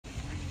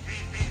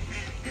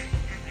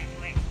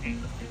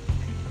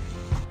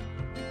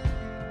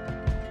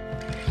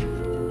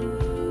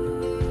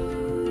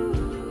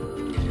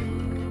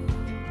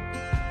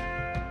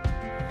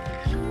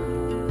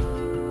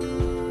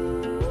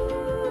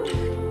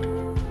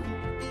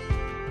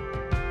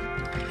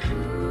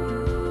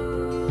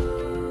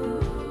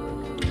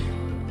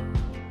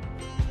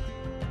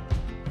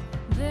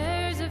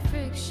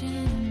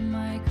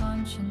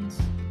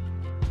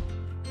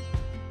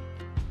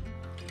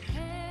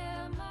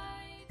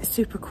It's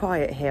super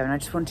quiet here and I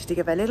just wanted to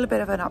give a little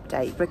bit of an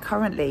update. We're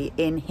currently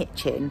in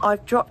Hitchin.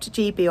 I've dropped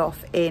GB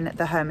off in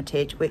the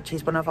Hermitage, which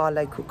is one of our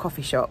local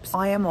coffee shops.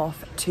 I am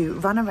off to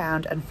run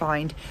around and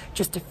find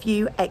just a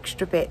few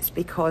extra bits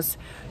because,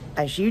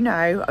 as you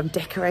know, I'm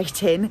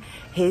decorating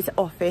his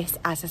office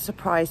as a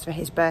surprise for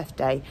his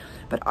birthday,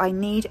 but I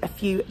need a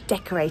few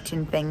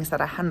decorating things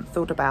that I hadn't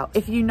thought about.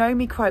 If you know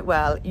me quite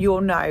well, you'll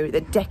know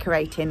that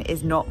decorating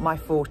is not my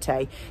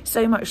forte,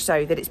 so much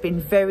so that it's been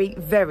very,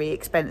 very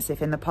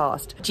expensive in the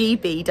past.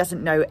 GB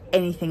doesn't know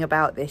anything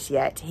about this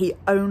yet. He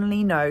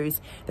only knows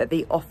that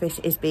the office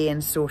is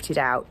being sorted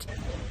out.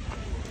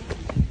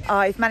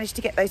 I've managed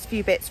to get those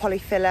few bits: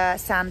 polyfiller,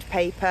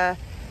 sandpaper.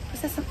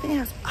 Was there something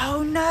else?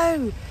 Oh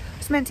no! I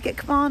was meant to get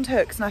command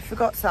hooks and I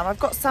forgot some. I've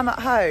got some at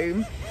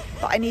home,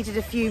 but I needed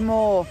a few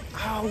more.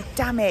 Oh,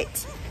 damn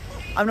it.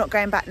 I'm not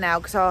going back now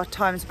because our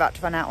time's about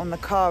to run out on the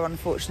car,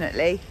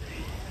 unfortunately.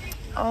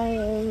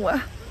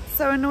 Oh,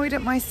 so annoyed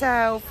at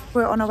myself.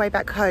 We're on our way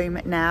back home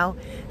now,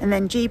 and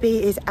then GB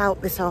is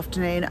out this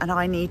afternoon and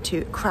I need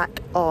to crack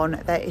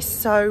on. There is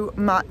so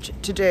much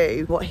to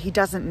do. What he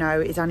doesn't know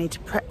is I need to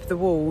prep the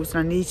walls, and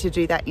I need to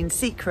do that in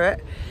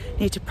secret. I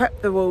need to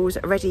prep the walls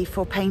ready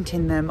for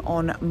painting them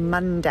on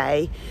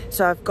Monday.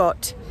 So I've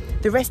got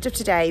the rest of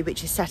today,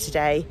 which is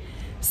Saturday,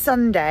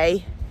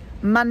 Sunday,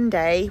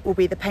 Monday will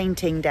be the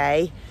painting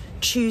day,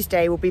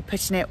 Tuesday we'll be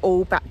putting it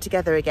all back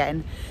together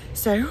again.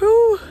 So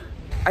whew,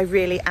 I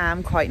really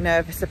am quite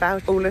nervous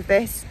about all of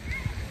this,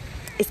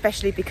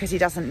 especially because he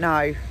doesn't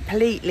know.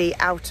 Completely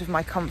out of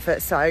my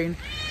comfort zone.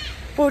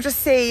 We'll just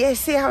see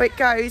how it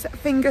goes.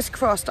 Fingers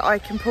crossed I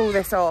can pull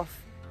this off.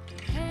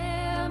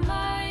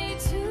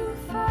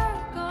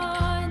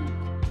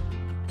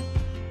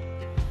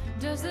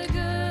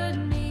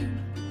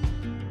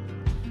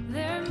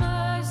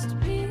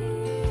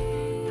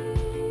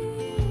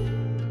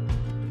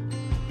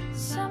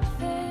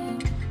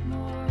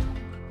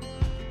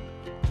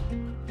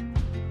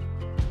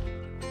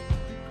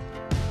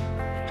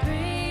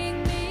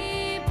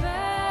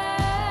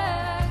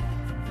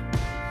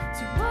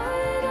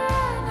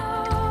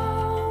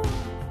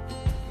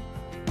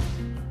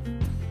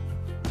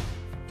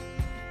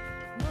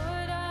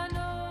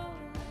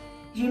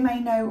 You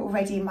may know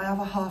already, my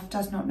other half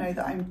does not know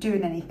that I'm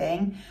doing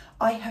anything.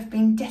 I have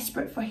been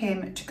desperate for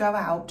him to go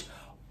out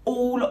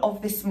all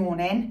of this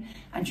morning.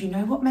 And you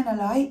know what men are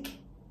like?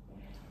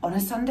 On a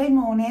Sunday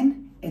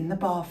morning in the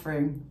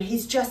bathroom.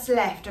 He's just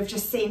left. I've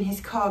just seen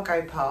his car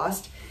go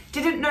past.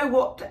 Didn't know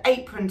what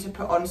apron to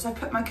put on, so I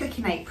put my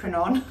cooking apron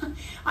on.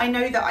 I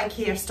know that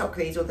Ikea stock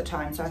these all the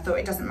time, so I thought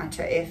it doesn't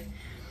matter if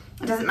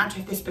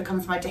this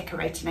becomes my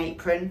decorating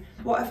apron.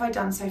 What have I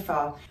done so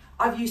far?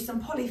 I've used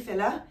some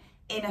polyfiller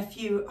in a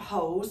few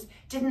holes.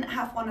 Didn't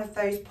have one of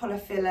those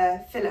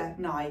polyfiller filler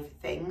knife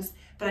things,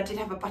 but I did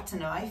have a butter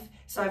knife,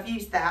 so I've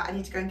used that. I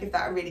need to go and give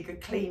that a really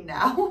good clean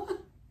now.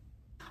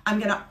 I'm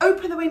gonna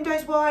open the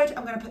windows wide,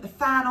 I'm gonna put the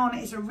fan on.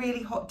 It's a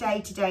really hot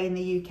day today in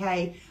the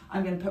UK.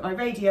 I'm gonna put my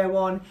radio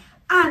on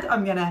and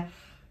I'm gonna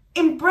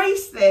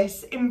embrace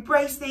this,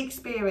 embrace the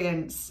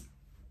experience.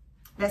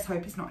 Let's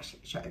hope it's not a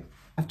shit show.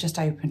 I've just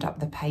opened up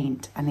the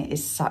paint and it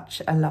is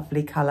such a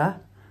lovely colour.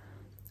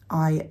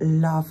 I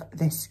love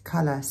this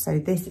colour. So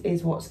this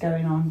is what's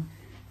going on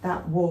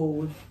that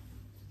wall.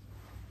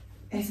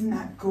 Isn't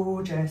that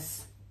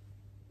gorgeous?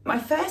 My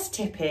first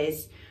tip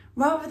is,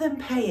 rather than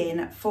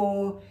paying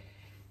for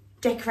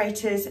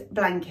decorators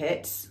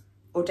blankets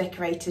or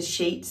decorators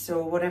sheets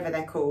or whatever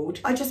they're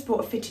called, I just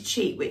bought a fitted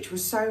sheet, which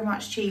was so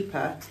much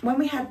cheaper. When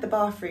we had the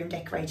bathroom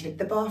decorated,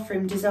 the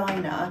bathroom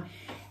designer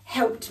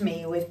helped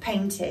me with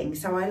painting,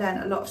 so I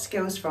learned a lot of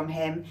skills from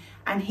him,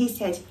 and he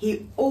said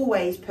he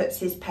always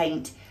puts his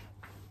paint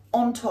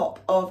on top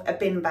of a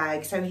bin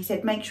bag. So he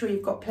said make sure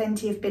you've got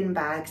plenty of bin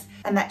bags,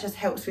 and that just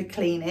helps with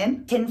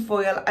cleaning. Tin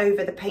foil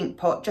over the paint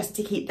pot just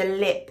to keep the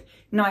lip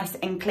nice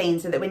and clean,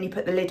 so that when you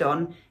put the lid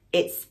on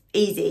it's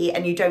easy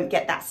and you don't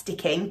get that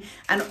sticking.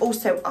 And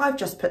also I've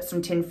just put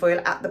some tin foil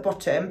at the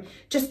bottom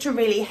just to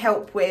really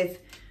help with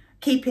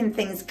keeping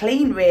things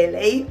clean,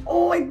 really.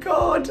 Oh my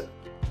God.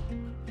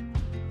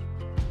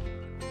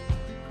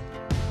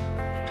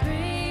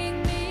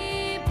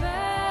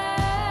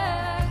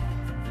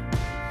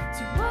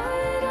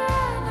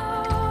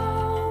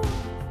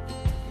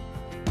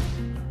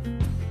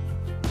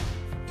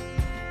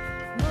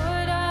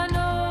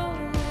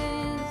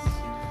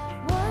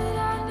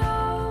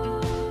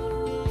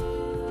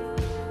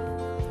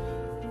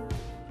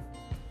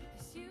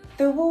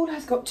 The wall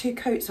has got two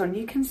coats on.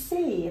 You can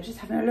see, I'm just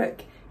having a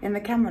look in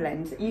the camera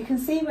lens, you can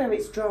see where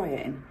it's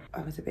drying.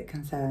 I was a bit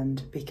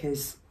concerned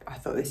because I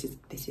thought this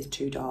is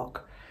too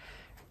dark.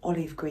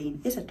 Olive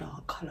green is a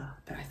dark colour,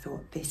 but I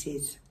thought this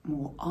is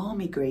more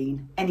army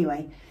green.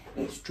 Anyway,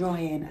 it's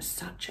drying,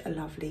 such a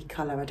lovely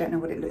colour. I don't know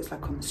what it looks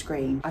like on the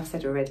screen. I've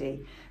said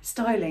already,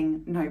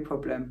 styling, no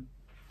problem.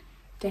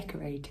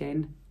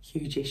 Decorating,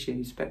 huge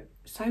issues, but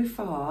so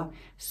far,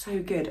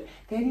 so good.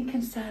 The only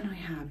concern I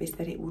have is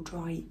that it will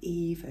dry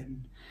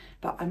even,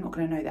 but I'm not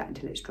going to know that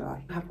until it's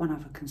dry. I have one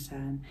other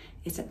concern,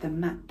 is that the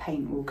matte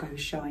paint will go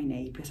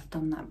shiny, because I've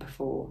done that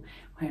before,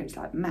 where it's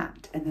like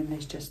matte and then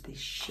there's just this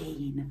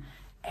sheen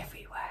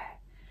everywhere.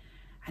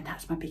 And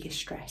that's my biggest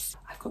stress.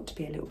 I've got to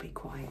be a little bit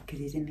quiet because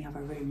he's in the other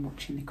room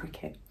watching the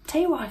cricket.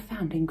 Tell you what I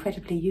found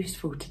incredibly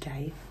useful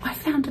today. I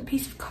found a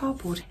piece of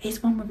cardboard.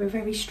 It's one with a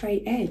very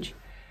straight edge.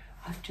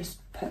 I've just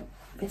put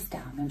this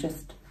down and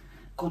just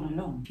gone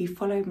along. If you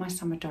follow my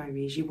Summer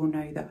Diaries, you will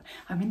know that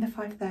I'm in the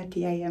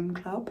 5:30 AM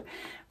club,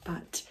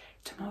 but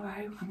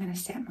tomorrow I'm going to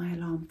set my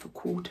alarm for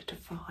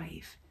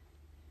 4:45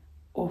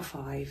 or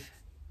 5.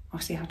 I'll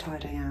see how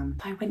tired I am.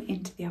 I went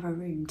into the other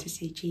room to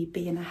see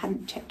GB and I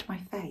hadn't checked my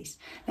face.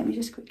 Let me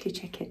just quickly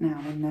check it now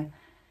in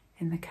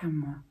the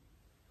camera.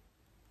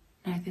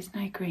 No, there's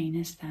no green,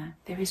 is there?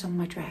 There is on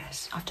my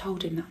dress. I've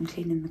told him that I'm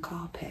cleaning the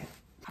carpet.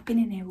 I've been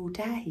in here all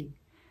day.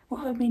 What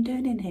have I been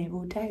doing in here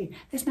all day?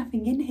 There's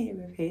nothing in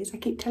here of his. I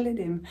keep telling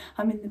him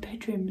I'm in the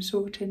bedroom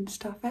sorting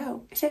stuff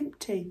out. It's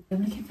empty.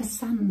 I'm looking for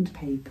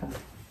sandpaper.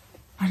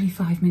 Only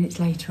 5 minutes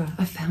later,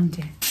 I found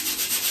it.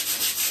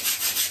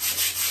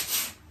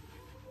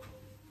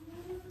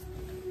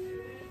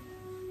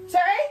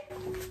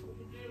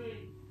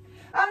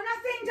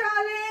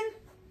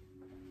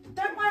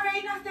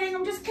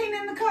 I'm just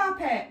cleaning the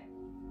carpet.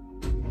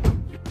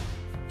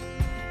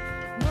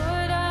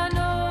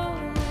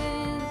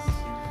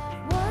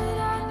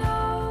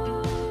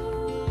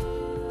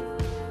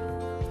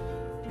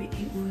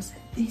 It was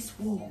this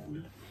wall.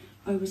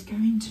 I was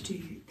going to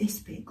do this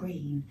bit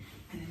green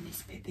and then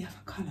this bit the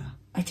other colour.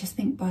 I just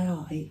think by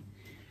eye,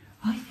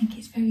 I think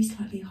it's very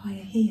slightly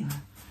higher here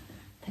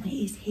than it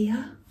is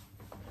here.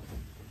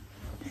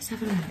 Let's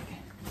have a look.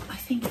 I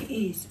think it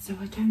is, so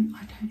I don't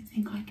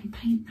think I can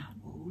paint that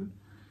wall,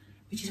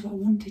 which is what I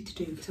wanted to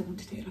do because I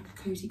wanted it like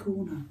a cosy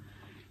corner,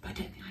 but I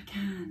don't think I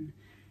can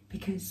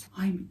because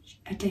I'm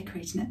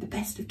decorating at the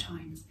best of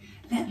times,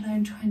 let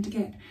alone trying to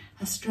get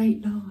a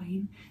straight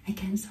line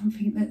against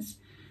something that's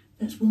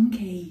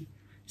wonky.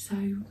 So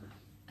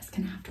it's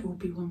going to have to all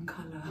be one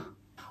colour.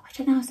 I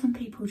don't know how some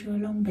people do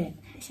a long bit.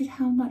 This is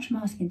how much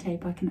masking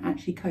tape I can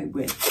actually cope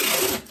with.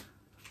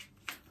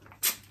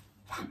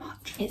 That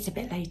much. It's a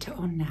bit later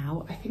on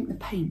now. I think the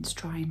paint's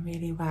drying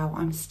really well.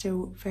 I'm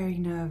still very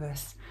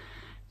nervous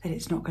that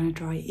it's not going to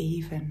dry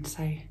even,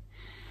 so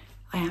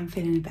I am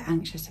feeling a bit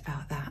anxious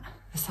about that.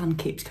 The sun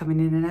keeps coming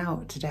in and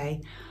out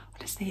today.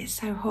 Honestly, it's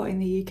so hot in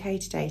the UK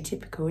today,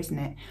 typical, isn't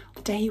it?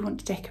 The day you want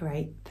to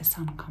decorate, the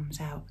sun comes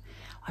out.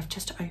 I've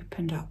just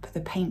opened up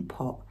the paint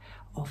pot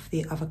of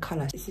the other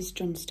colour. This is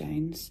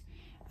JOHNSTONES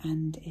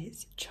and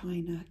it's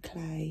China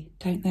Clay.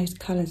 Don't those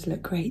colours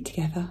look great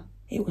together?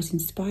 It was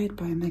inspired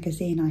by a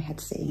magazine I had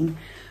seen,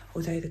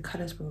 although the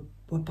colours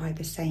were by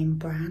the same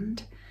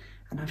brand.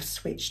 And I've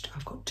switched,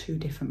 I've got 2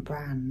 different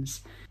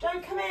brands.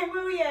 Don't come in,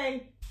 will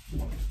you?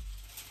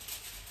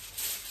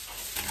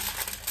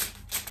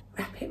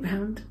 Wrap it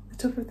round the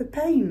top of the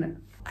paint.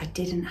 I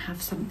didn't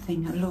have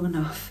something long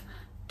enough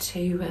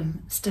to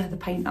stir the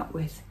paint up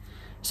with,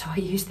 so I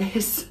used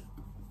this.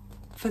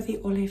 For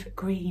the olive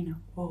green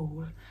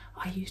wall,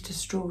 I used a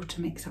straw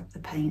to mix up the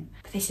paint,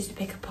 but this is the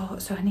bigger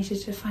pot, so I needed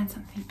to find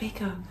something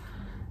bigger.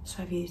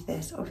 So I've used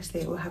this.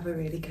 Obviously it will have a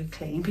really good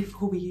clean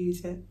before we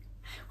use it.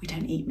 We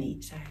don't eat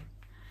meat, so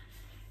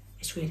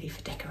it's really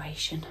for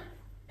decoration.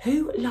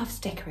 Who loves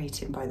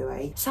decorating, by the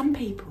way? Some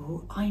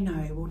people I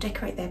know will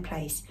decorate their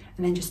place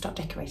and then just start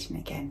decorating it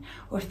again.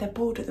 Or if they're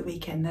bored at the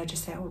weekend, they'll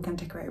just say, oh, we're going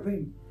to decorate a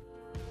room.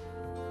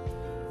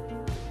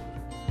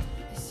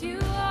 You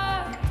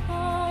are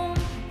home.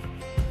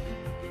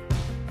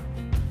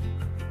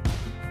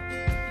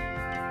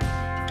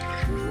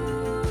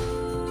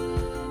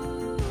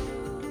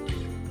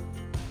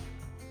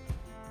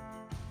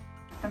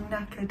 I'm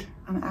knackered.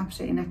 I'm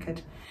absolutely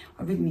knackered.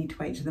 I really need to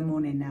wait till the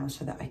morning now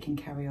so that I can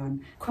carry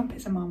on.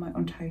 Crumpets and Marmite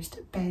on toast,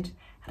 bed,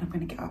 and I'm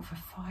going to get up for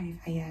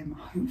 5 AM,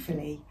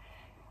 hopefully.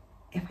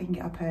 If I can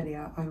get up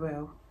earlier, I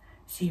will.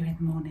 See you in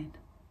the morning.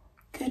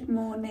 Good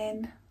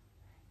morning.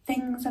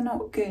 Things are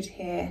not good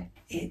here.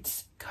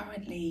 It's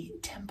currently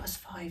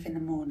 5:10 in the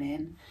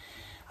morning.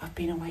 I've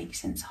been awake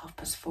since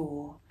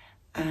 4:30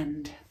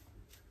 and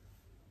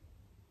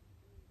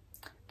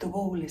the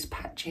wall is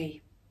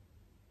patchy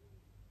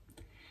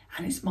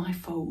and it's my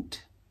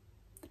fault.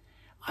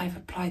 I've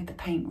applied the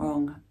paint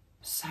wrong.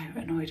 So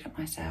annoyed at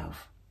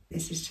myself.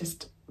 This is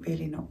just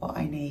really not what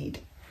I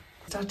need.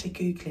 I started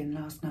Googling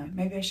last night.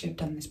 Maybe I should have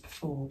done this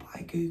before, but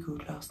I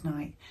Googled last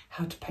night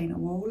how to paint a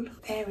wall.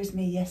 There was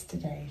me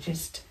yesterday,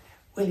 just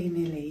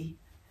willy-nilly,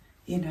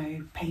 you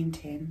know,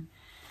 painting.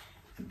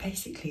 And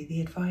basically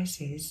the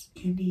advice is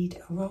you need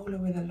a roller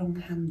with a long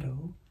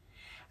handle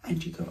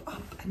and you go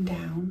up and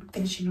down,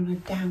 finishing on a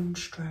down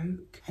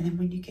stroke. And then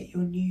when you get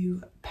your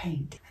new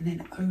paint and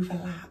then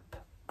overlap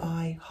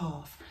by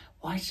half.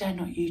 Why did I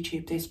not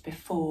YouTube this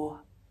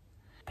before?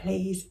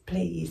 Please,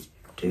 please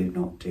do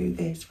not do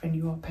this when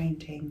you are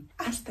painting.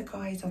 As the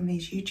guys on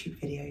these YouTube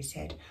videos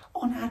said,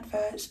 on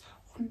adverts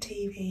on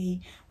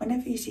TV,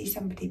 whenever you see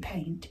somebody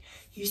paint,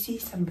 you see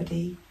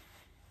somebody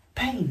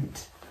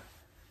paint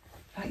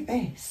like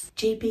this.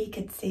 GB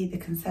could see the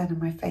concern on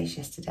my face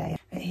yesterday,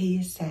 but he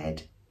has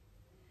said,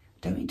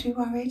 I don't need to be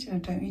worried and I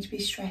don't need to be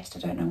stressed. I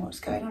don't know what's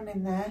going on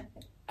in there.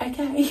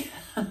 Okay.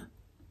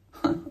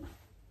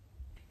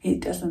 He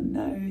doesn't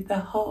know the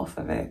half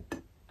of it.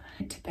 I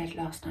went to bed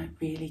last night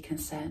really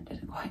concerned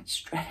and quite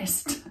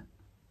stressed.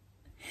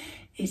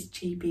 It's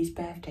GB's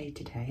birthday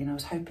today and I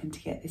was hoping to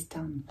get this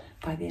done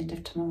by the end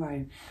of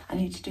tomorrow. I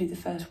need to do the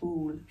first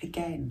wall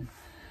again.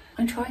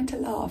 I'm trying to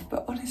laugh,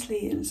 but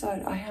honestly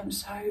inside I am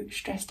so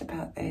stressed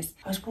about this.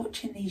 I was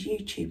watching these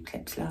YouTube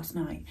clips last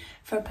night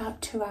for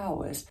about 2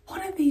 hours.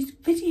 One of these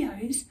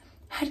videos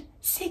had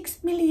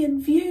 6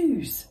 million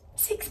views.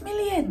 6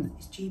 million!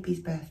 It's GB's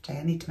birthday.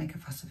 I need to make a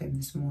fuss of him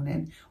this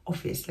morning,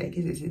 obviously,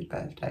 because it's his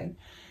birthday.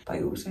 But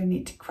I also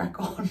need to crack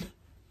on.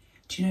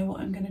 Do you know what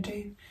I'm going to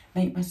do?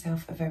 Make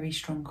myself a very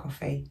strong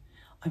coffee.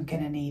 I'm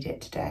going to need it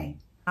today.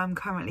 I'm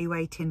currently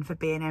waiting for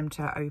B&M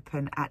to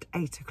open at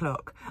 8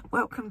 o'clock.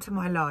 Welcome to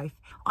my life.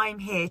 I'm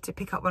here to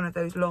pick up one of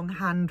those long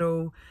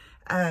handle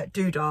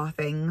doodah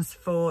things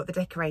for the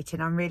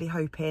decorating. I'm really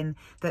hoping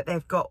that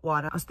they've got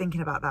one. I was thinking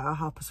about that at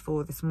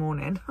 4:30 this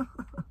morning.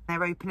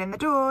 They're opening the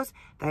doors.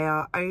 They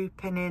are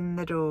opening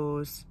the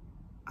doors.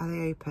 Are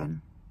they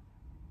open?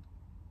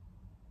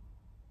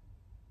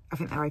 I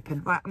think they're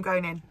open. Right, I'm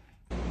going in.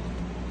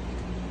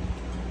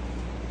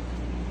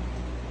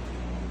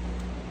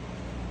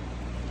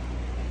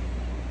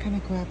 Gonna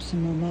grab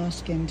some more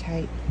masking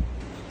tape.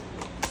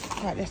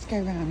 Right, let's go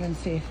around and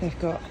see if they've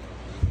got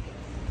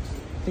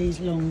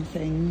these long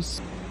things.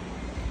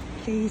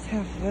 These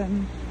have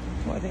them.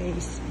 What are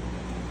these?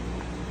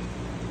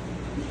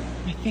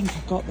 I think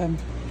I've got them.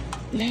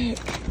 Look.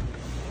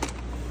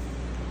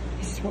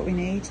 This is what we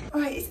need.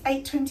 Right, it's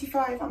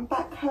 8:25. I'm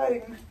back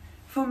home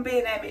from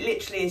B&M. It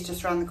literally is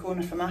just around the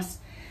corner from us.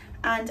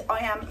 And I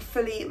am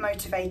fully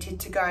motivated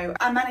to go.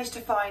 I managed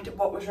to find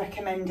what was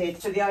recommended.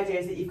 So the idea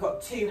is that you've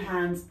got 2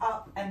 hands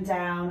up and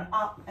down,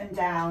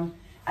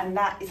 and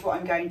that is what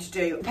I'm going to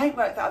do. The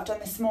paintwork that I've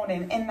done this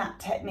morning in that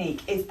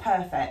technique is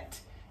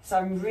perfect. So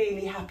I'm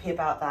really happy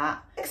about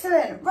that.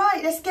 Excellent,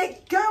 right, let's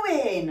get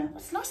going.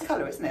 It's a nice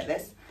colour, isn't it,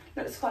 this?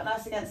 Looks quite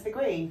nice against the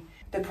green.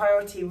 The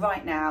priority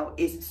right now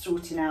is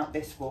sorting out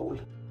this wall.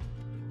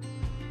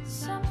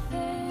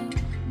 Something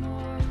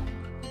more.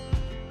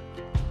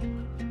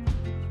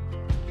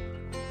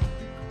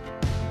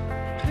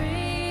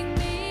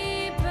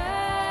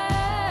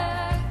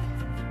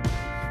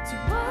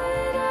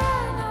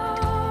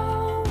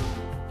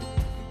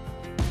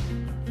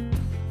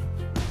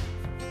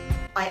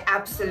 I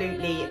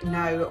absolutely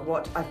know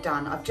what I've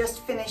done. I've just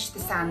finished the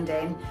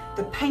sanding.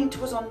 The paint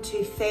was on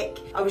too thick.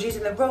 I was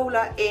using the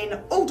roller in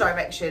all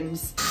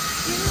directions.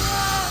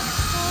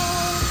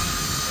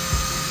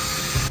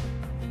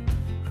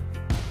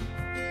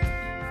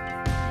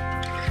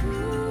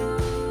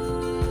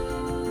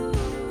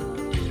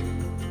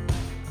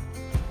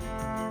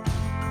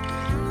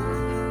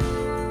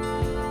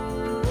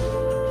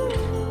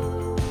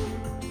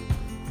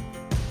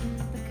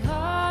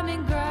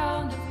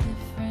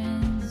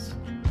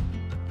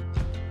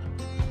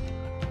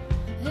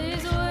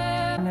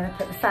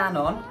 Put the fan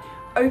on,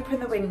 open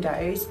the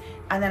windows,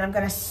 and then I'm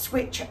going to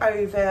switch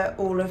over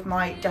all of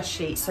my dust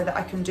sheets so that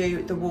I can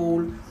do the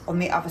wall on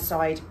the other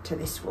side to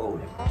this wall.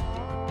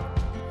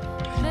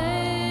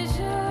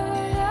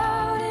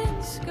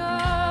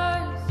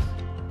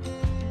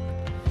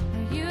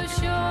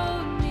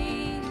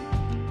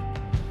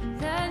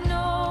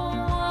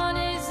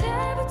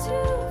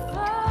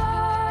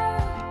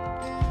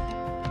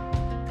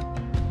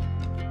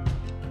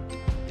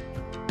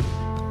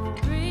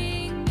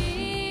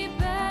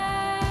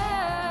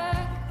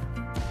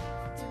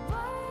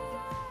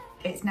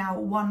 It's now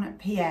 1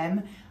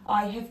 PM.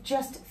 I have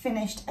just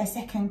finished a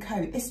second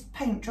coat. This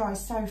paint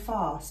dries so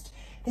fast.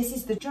 This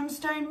is the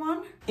JOHNSTONES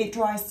one. It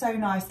dries so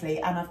nicely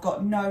and I've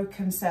got no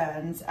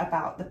concerns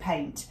about the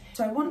paint.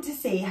 So I want to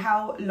see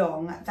how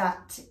long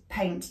that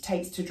paint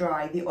takes to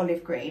dry, the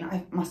olive green.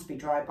 It must be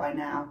dry by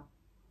now.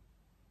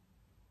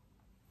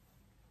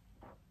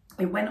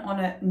 It went on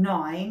at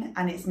 9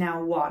 and it's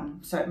now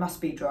 1, so it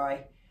must be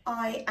dry.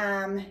 I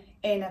am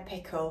in a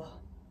pickle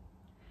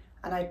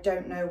and I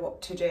don't know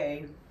what to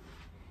do.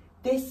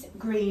 This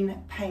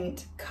green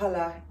paint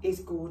colour is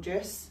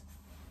gorgeous,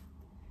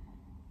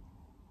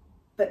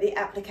 but the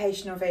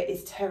application of it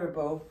is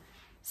terrible.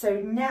 So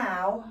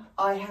now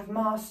I have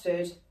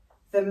mastered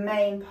the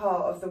main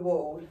part of the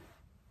wall.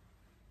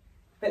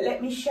 But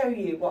let me show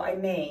you what I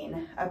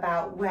mean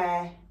about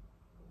where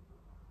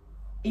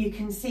you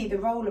can see the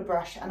roller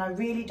brush and I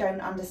really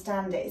don't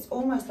understand it. It's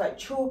almost like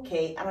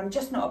chalky and I'm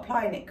just not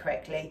applying it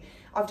correctly.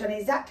 I've done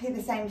exactly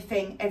the same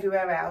thing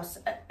everywhere else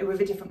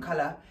with a different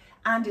colour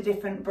and a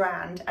different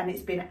brand and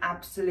it's been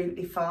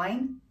absolutely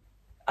fine.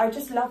 I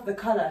just love the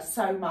colour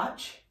so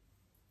much,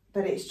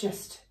 but it's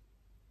just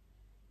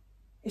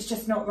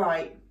not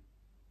right.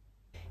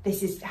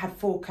 This has had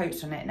 4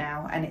 coats on it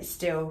now and it's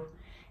still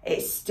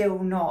it's still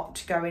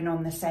not going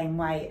on the same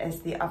way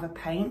as the other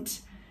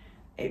paint.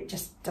 It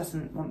just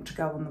doesn't want to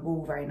go on the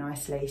wall very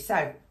nicely.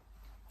 So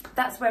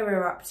that's where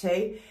we're up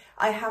to.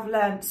 I have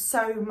learned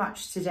so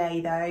much today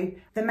though.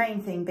 The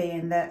main thing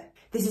being that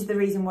this is the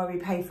reason why we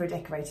pay for a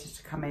decorator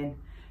to come in,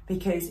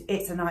 because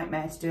it's a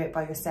nightmare to do it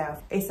by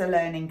yourself. It's a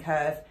learning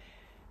curve.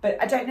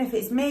 But I don't know if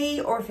it's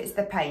me or if it's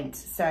the paint,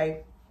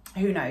 so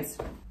who knows.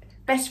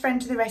 Best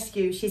friend to the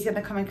rescue, she's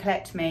gonna come and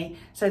collect me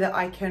so that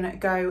I can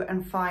go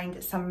and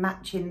find some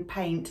matching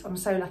paint. I'm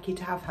so lucky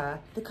to have her.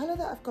 The colour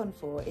that I've gone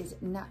for is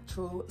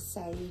Natural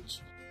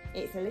Sage.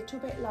 It's a little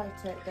bit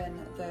lighter than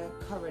the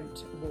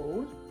current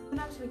wall. When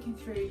I was looking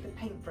through the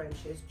paint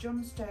brochures,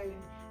 Johnstone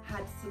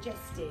had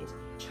suggested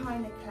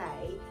China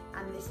Clay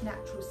and this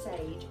Natural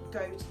Sage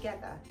go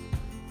together.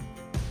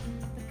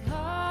 The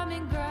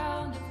common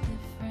ground of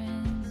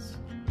difference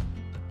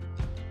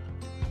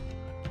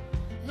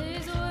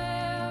is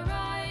where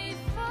I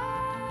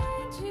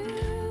find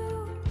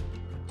you.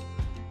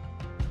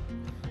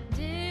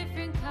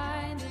 Different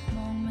kinds of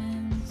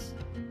moments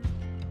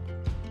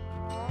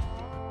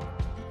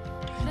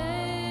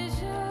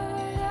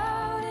measured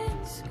out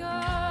in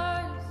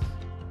scars,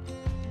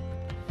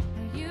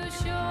 where you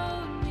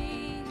showed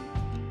me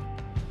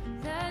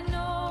that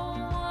no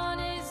one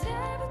is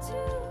ever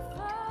too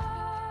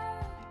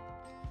far.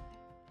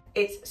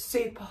 It's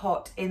super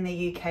hot in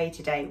the UK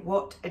today.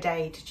 What a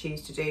day to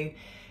choose to do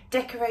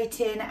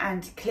decorating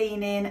and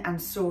cleaning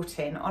and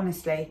sorting,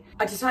 honestly.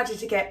 I decided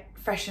to get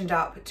freshened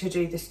up to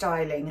do the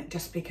styling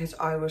just because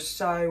I was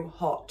so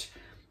hot.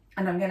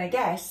 And I'm gonna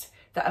guess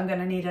that I'm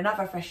gonna need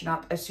another freshen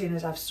up as soon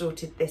as I've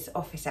sorted this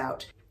office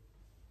out.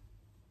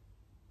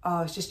 Oh,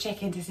 I was just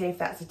checking to see if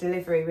that's a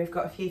delivery. We've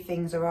got a few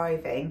things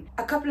arriving.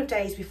 A couple of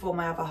days before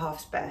my other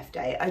half's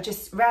birthday, I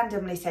just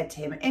randomly said to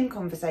him in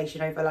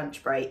conversation over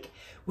lunch break,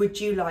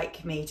 would you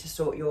like me to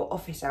sort your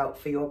office out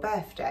for your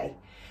birthday?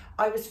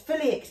 I was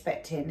fully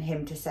expecting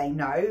him to say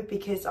no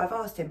because I've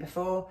asked him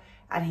before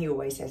and he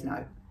always says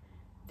no.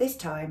 This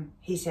time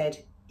he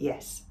said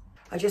yes.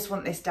 I just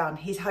want this done.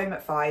 He's home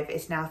at 5,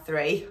 it's now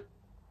 3.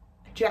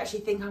 Do you actually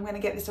think I'm gonna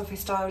get this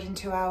office styled in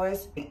 2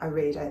 hours? I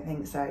really don't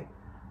think so.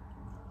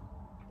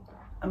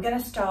 I'm going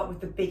to start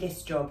with the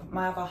biggest job.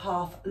 My other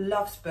half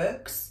loves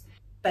books,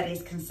 but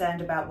is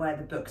concerned about where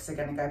the books are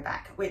going to go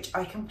back, which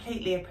I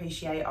completely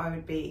appreciate. I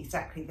would be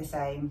exactly the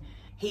same.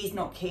 He's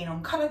not keen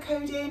on colour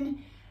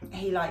coding.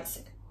 He likes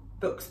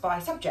books by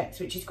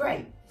subjects, which is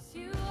great.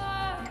 You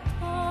are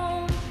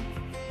home.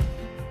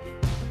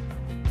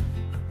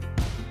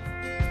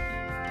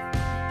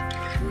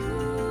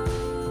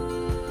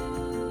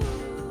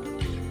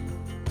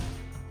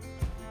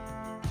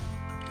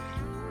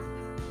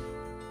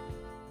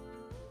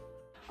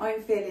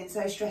 I'm feeling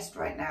so stressed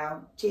right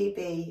now.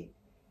 GB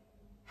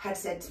had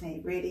said to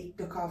me, really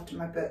look after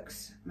my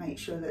books, make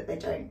sure that they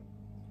don't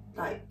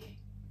like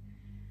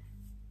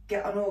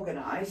get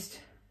unorganised.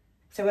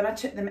 So when I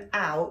took them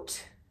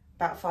out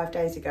about 5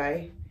 days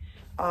ago,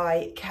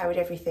 I carried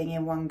everything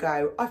in one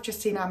go. I've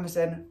just seen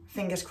Amazon,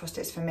 fingers crossed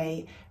it's for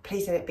me.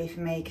 Please let it be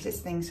for me because it's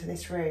things for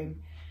this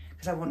room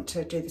because I want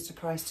to do the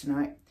surprise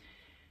tonight.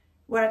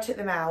 When I took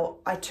them out,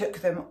 I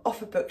took them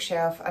off a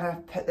bookshelf and I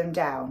put them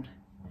down.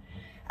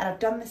 And I've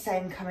done the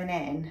same coming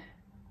in,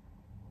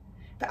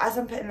 but as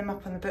I'm putting them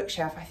up on the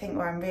bookshelf, I think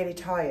where I'm really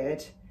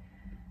tired,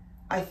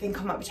 I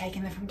think I might be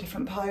taking them from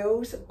different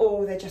piles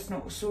or they're just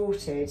not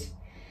sorted.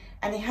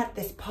 And he had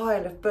this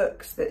pile of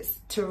books that's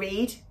to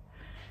read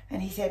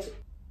and he said,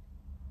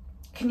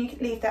 can you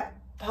leave that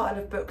pile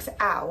of books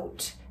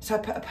out? So I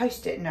put a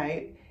post-it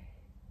note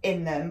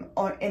in them,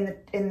 or in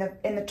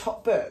the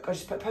top book. I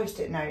just put a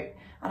post-it note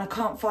and I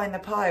can't find the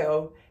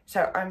pile.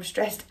 So I'm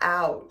stressed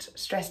out.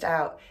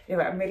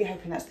 Anyway, I'm really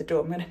hoping that's the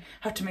door. I'm gonna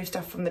have to move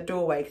stuff from the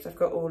doorway because I've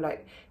got all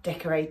like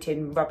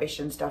decorating rubbish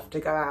and stuff to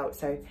go out.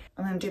 So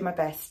I'm gonna do my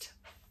best.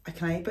 I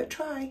can only but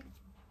try.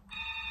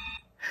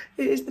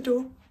 It is the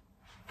door.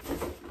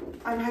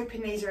 I'm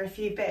hoping these are a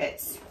few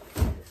bits.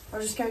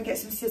 I'll just go and get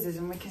some scissors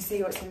and we can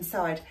see what's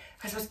inside.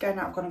 As I was going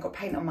out, I've gone and got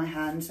paint on my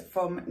hands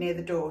from near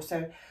the door.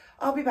 So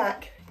I'll be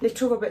back.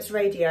 Little Robert's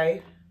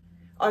radio.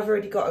 I've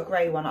already got a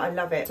grey one. I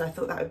love it. So I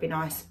thought that would be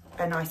nice,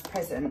 a nice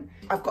present.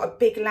 I've got a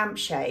big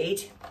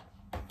lampshade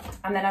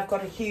and then I've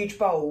got a huge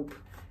bulb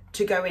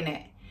to go in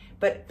it.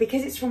 But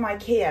because it's from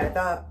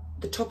Ikea,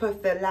 the top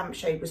of the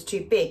lampshade was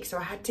too big. So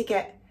I had to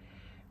get,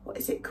 what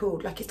is it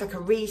called? Like, it's like a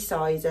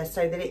resizer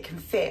so that it can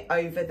fit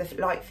over the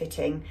light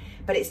fitting,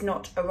 but it's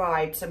not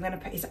arrived. So I'm going to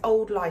put his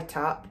old light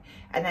up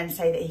and then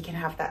say that he can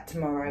have that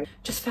tomorrow.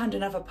 Just found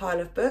another pile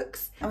of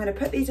books. I'm going to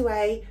put these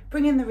away,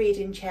 bring in the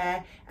reading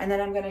chair, and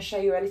then I'm going to show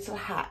you a little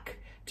hack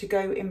to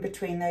go in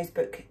between those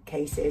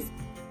bookcases.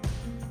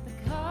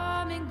 The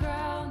common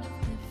ground of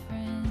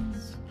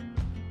difference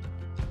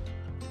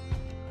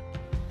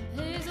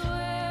is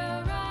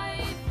where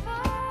I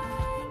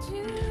find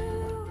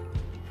you.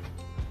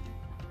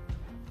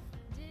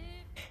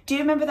 Do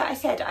you remember that I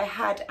said I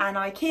had an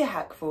Ikea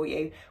hack for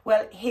you?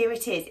 Well, here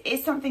it is.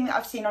 It's something that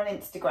I've seen on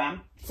Instagram.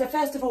 So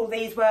first of all,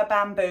 these were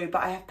bamboo,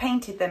 but I have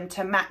painted them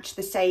to match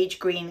the sage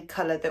green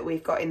colour that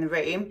we've got in the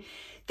room.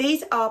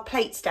 These are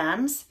plate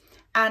stands,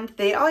 and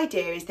the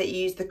idea is that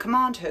you use the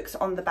command hooks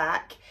on the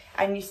back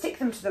and you stick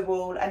them to the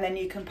wall, and then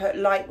you can put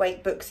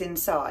lightweight books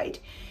inside.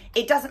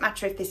 It doesn't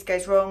matter if this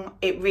goes wrong.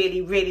 It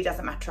really, really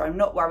doesn't matter. I'm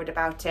not worried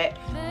about it.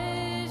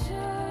 Measured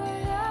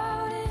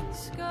out in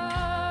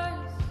scars,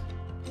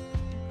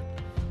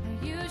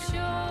 you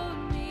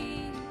showed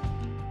me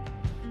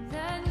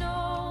that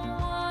no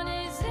one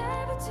is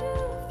ever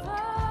too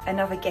far.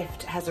 Another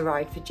gift has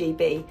arrived for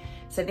GB.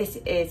 So this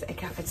is a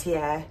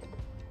cafetiere, and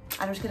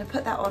I'm just going to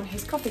put that on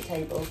his coffee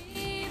table.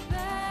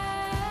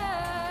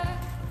 Back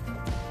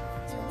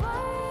to what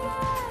I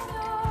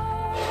know.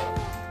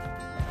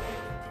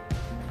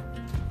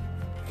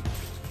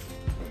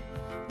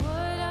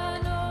 What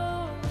I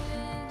know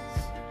is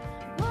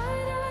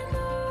what I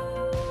know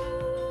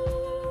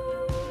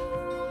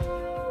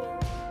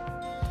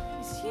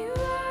is you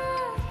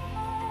are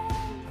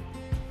home.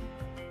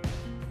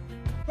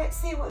 Let's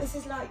see what this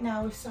is like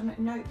now with some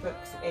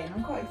notebooks in.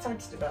 I'm quite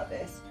excited about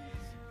this.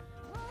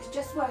 It's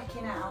just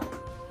working out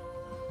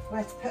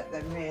where to put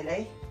them,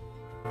 really.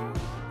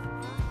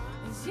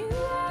 Is you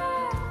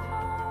are home.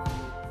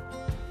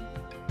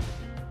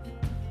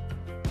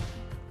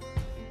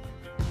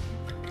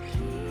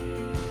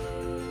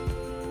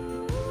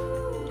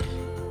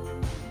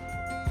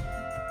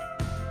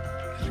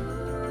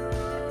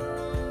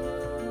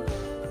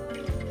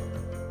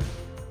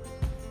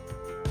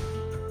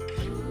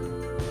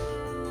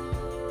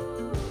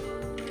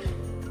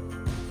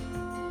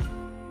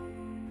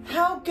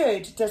 How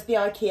good does the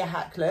Ikea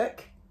hack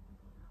look?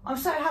 I'm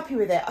so happy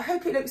with it. I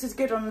hope it looks as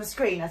good on the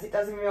screen as it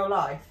does in real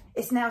life.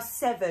 It's now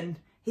 7.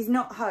 He's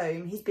not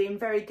home. He's being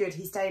very good.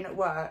 He's staying at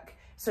work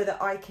so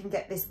that I can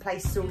get this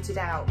place sorted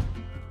out.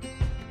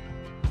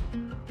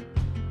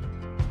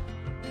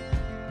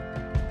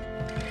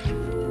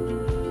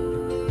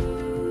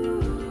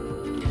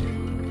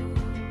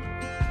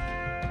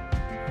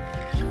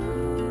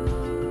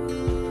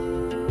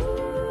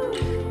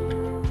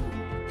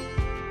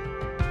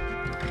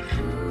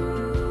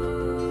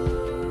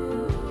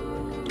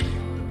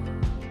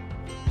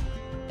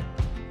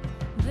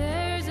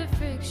 There's a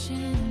friction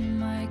in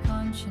my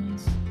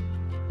conscience.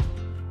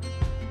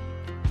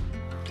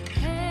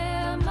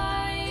 Am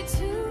I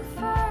too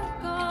far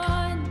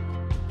gone?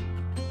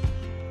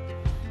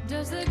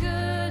 Does the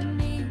good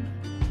mean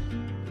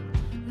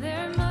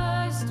there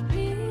must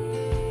be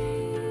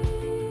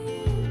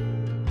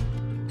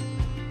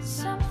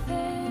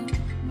something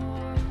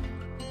more?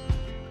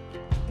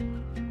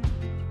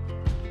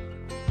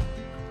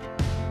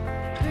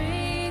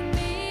 Bring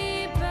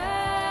me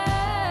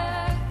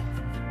back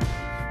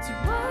to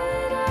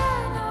what I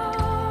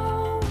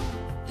know.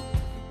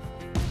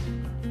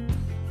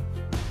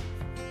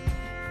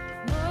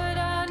 What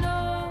I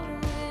know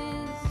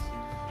is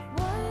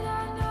what I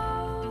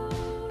know.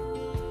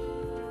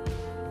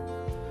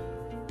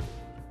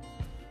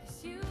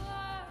 Is you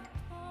are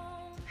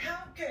home. How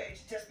good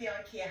does the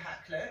Ikea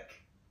hack look?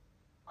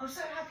 I'm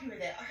so happy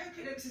with it. I hope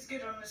it looks as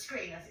good on the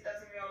screen as it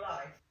does in real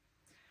life.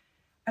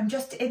 I'm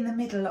just in the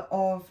middle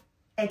of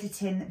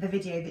editing the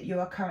video that you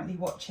are currently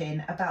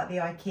watching about the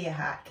Ikea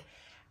hack,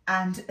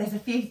 and there's a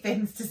few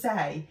things to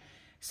say.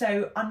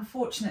 So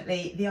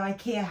unfortunately, the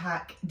Ikea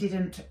hack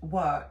didn't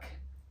work.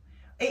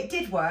 It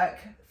did work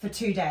for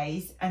 2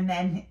 days, and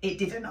then it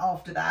didn't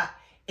after that.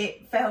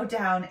 It fell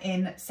down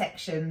in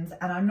sections,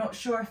 and I'm not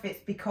sure if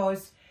it's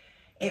because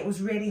it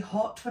was really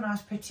hot when I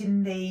was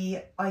putting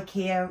the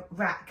Ikea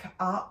rack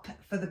up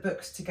for the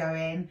books to go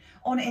in.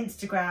 On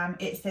Instagram,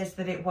 it says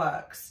that it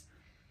works.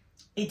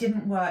 It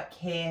didn't work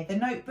here. The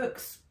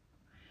notebooks,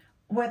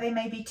 were they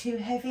maybe too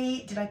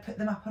heavy? Did I put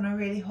them up on a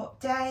really hot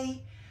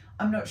day?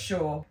 I'm not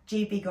sure.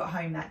 GB got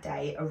home that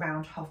day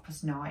around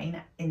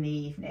 9:30 in the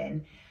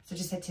evening. So I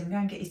just said to him, go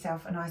and get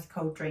yourself a nice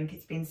cold drink.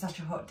 It's been such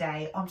a hot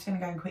day. I'm just going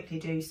to go and quickly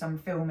do some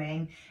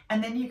filming,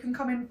 and then you can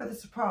come in for the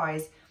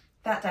surprise.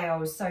 That day I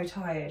was so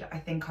tired, I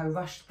think I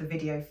rushed the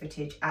video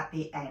footage at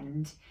the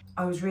end.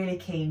 I was really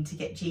keen to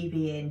get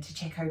GB in to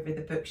check over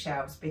the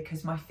bookshelves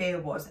because my fear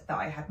was that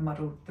I had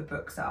muddled the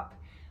books up.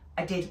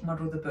 I did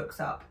muddle the books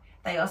up.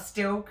 They are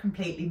still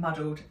completely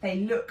muddled. They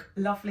look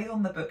lovely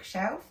on the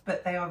bookshelf,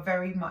 but they are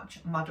very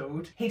much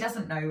muddled. He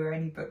doesn't know where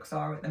any books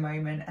are at the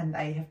moment, and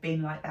they have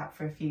been like that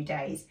for a few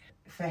days.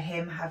 For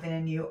him, having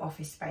a new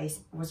office space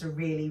was a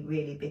really,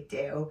 really big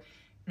deal.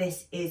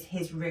 This is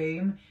his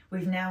room.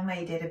 We've now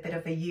made it a bit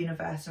of a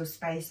universal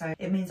space, so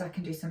it means I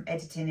can do some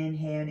editing in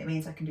here, and it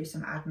means I can do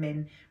some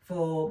admin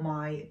for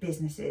my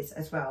businesses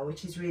as well,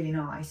 which is really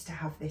nice to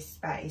have this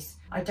space.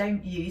 I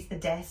don't use the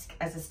desk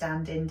as a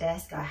stand-in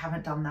desk. I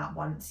haven't done that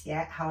once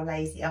yet. How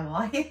lazy am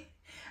I?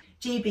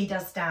 GB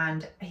does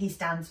stand. He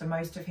stands for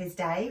most of his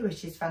day,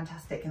 which is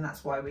fantastic, and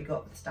that's why we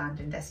got the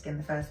standing desk in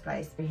the first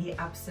place. He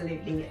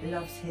absolutely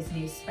loves his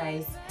new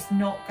space. It's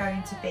not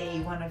going to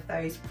be one of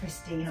those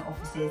pristine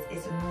offices.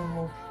 It's a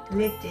normal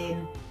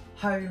lived-in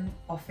home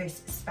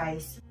office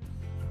space.